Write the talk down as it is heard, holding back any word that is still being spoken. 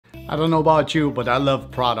I don't know about you, but I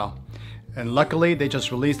love Prada. And luckily, they just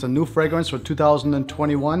released a new fragrance for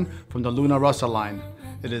 2021 from the Rossa line.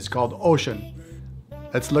 It is called Ocean.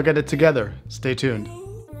 Let's look at it together. Stay tuned.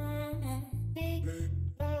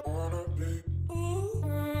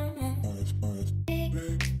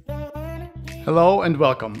 Hello and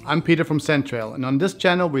welcome. I'm Peter from Centrail, and on this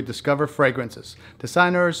channel we discover fragrances,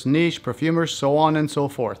 designers, niche, perfumers, so on and so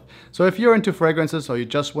forth. So if you're into fragrances or you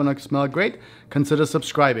just want to smell great, consider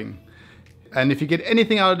subscribing. And if you get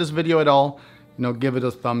anything out of this video at all, give it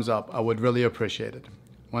a thumbs up. I would really appreciate it.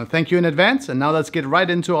 I want to thank you in advance, and now let's get right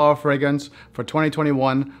into our fragrance for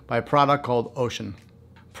 2021 by Prada called Ocean.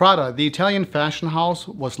 Prada, the Italian fashion house,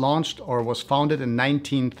 was launched or was founded in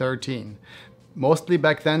 1913. Mostly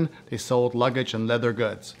back then, they sold luggage and leather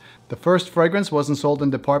goods. The first fragrance wasn't sold in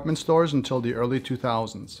department stores until the early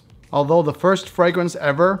 2000s. Although the first fragrance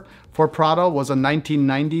ever for Prada was a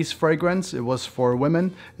 1990s fragrance, it was for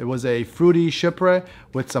women. It was a fruity chypre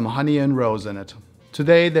with some honey and rose in it.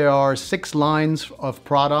 Today there are 6 lines of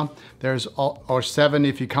Prada. Or 7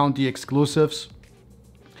 if you count the exclusives.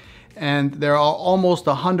 And there are almost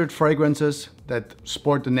 100 fragrances that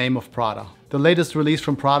sport the name of Prada. The latest release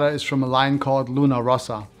from Prada is from a line called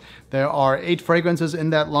Rossa. There are 8 fragrances in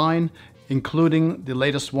that line, including the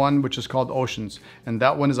latest one, which is called Oceans. And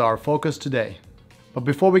that one is our focus today. But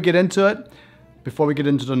before we get into it, before we get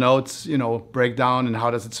into the notes, breakdown and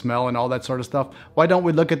how does it smell and all that sort of stuff, why don't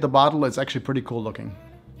we look at the bottle? It's actually pretty cool looking.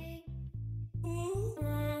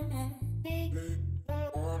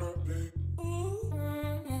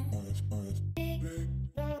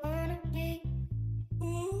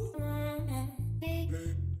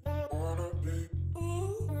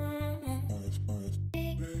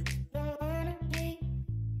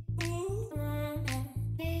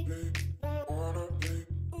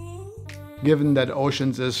 Given that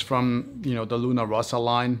Oceans is from, the Rossa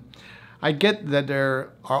line, I get that there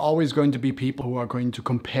are always going to be people who are going to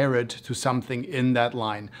compare it to something in that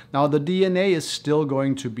line. Now, the DNA is still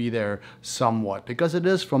going to be there somewhat because it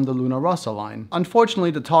is from the Rossa line. Unfortunately,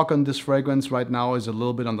 the talk on this fragrance right now is a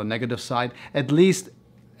little bit on the negative side, at least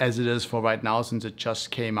as it is for right now since it just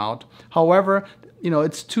came out. However,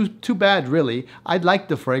 it's too bad, really. I like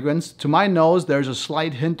the fragrance. To my nose, there's a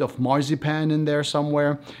slight hint of marzipan in there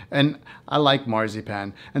somewhere, and I like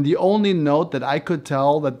marzipan. And the only note that I could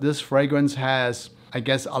tell that this fragrance has, I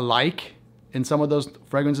guess, a like in some of those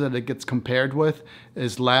fragrances that it gets compared with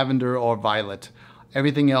is lavender or violet.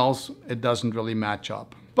 Everything else, it doesn't really match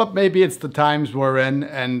up. But maybe it's the times we're in,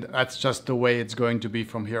 and that's just the way it's going to be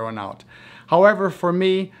from here on out. However, for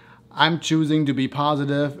me, I'm choosing to be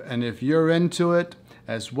positive, and if you're into it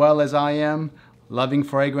as well as I am, loving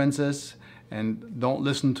fragrances, and don't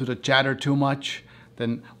listen to the chatter too much,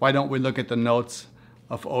 then why don't we look at the notes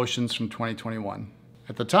of Oceans from 2021.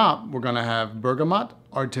 At the top, we're going to have bergamot,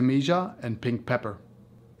 artemisia, and pink pepper.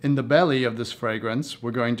 In the belly of this fragrance,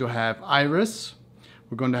 we're going to have iris,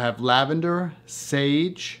 we're going to have lavender,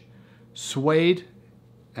 sage, suede,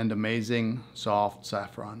 and amazing soft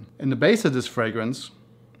saffron. In the base of this fragrance,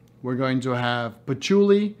 we're going to have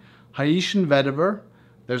patchouli, Haitian vetiver.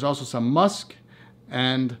 There's also some musk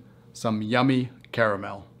and some yummy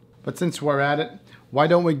caramel. But since we're at it, why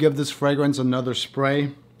don't we give this fragrance another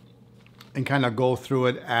spray and kind of go through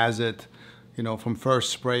it as it, from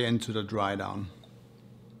first spray into the dry down.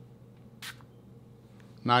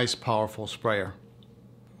 Nice, powerful sprayer.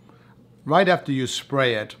 Right after you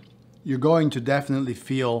spray it, you're going to definitely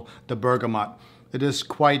feel the bergamot. It is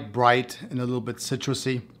quite bright and a little bit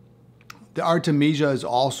citrusy. The artemisia is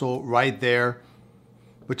also right there,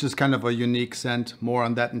 which is kind of a unique scent. More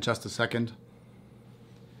on that in just a second.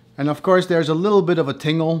 And of course, there's a little bit of a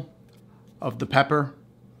tingle of the pepper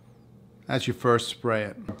as you first spray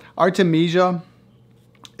it. Artemisia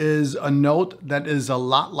is a note that is a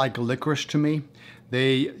lot like licorice to me.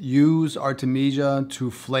 They use artemisia to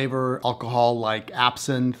flavor alcohol like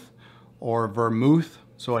absinthe or vermouth.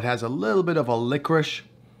 So it has a little bit of a licorice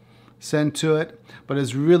scent to it, but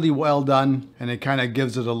it's really well done, and it kind of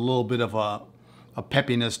gives it a little bit of a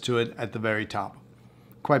peppiness to it at the very top.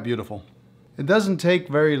 Quite beautiful. It doesn't take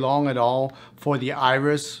very long at all for the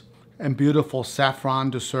iris and beautiful saffron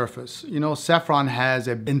to surface. Saffron has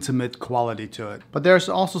an intimate quality to it. But there's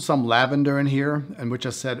also some lavender in here, and which I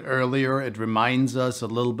said earlier, it reminds us a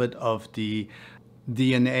little bit of the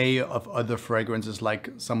DNA of other fragrances, like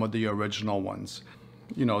some of the original ones.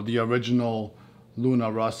 The original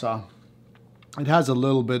Rossa. It has a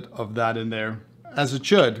little bit of that in there, as it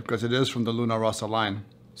should, because it is from the Rossa line.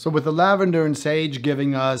 So with the lavender and sage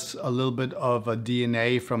giving us a little bit of a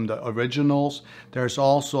DNA from the originals, there's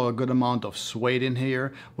also a good amount of suede in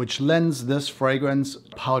here, which lends this fragrance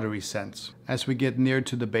powdery scents. As we get near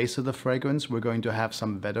to the base of the fragrance, we're going to have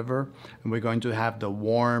some vetiver, and we're going to have the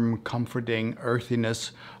warm, comforting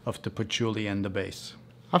earthiness of the patchouli in the base.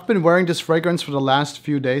 I've been wearing this fragrance for the last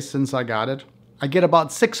few days since I got it. I get about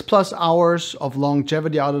 6+ hours of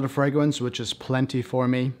longevity out of the fragrance, which is plenty for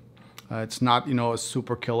me. It's not, a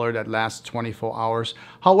super killer that lasts 24 hours.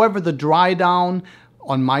 However, the dry down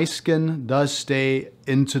on my skin does stay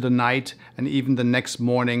into the night, and even the next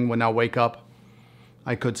morning when I wake up,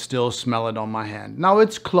 I could still smell it on my hand. Now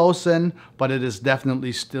it's close in, but it is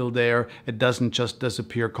definitely still there. It doesn't just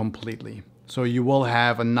disappear completely. So you will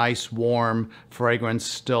have a nice warm fragrance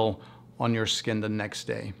still on your skin the next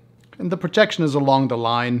day. And the protection is along the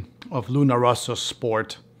line of Luna Rossa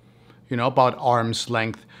Sport, about arm's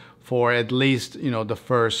length, for at least, the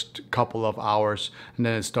first couple of hours, and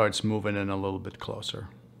then it starts moving in a little bit closer.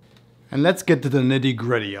 And let's get to the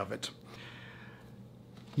nitty-gritty of it.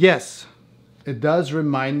 Yes, it does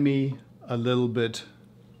remind me a little bit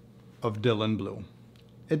of Dylan Blue.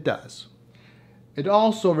 It does. It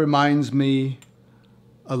also reminds me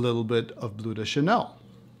a little bit of Bleu de Chanel.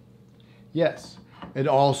 Yes, it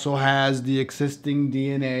also has the existing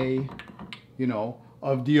DNA,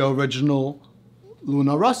 of the original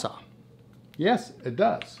Luna Rossa. Yes, it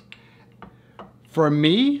does. For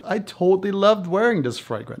me, I totally loved wearing this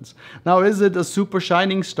fragrance. Now, is it a super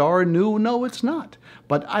shining star new? No, it's not.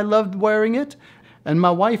 But I loved wearing it, and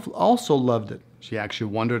my wife also loved it. She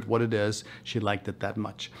actually wondered what it is. She liked it that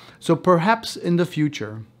much. So perhaps in the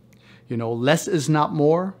future, less is not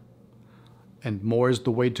more, and more is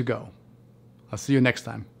the way to go. I'll see you next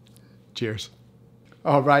time. Cheers.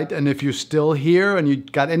 All right, and if you're still here and you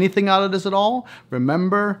got anything out of this at all,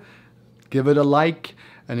 remember, give it a like.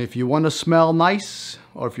 And if you want to smell nice,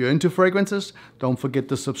 or if you're into fragrances, don't forget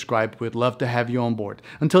to subscribe. We'd love to have you on board.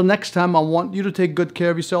 Until next time, I want you to take good care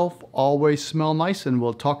of yourself. Always smell nice, and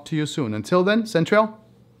we'll talk to you soon. Until then, Central,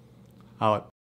 out.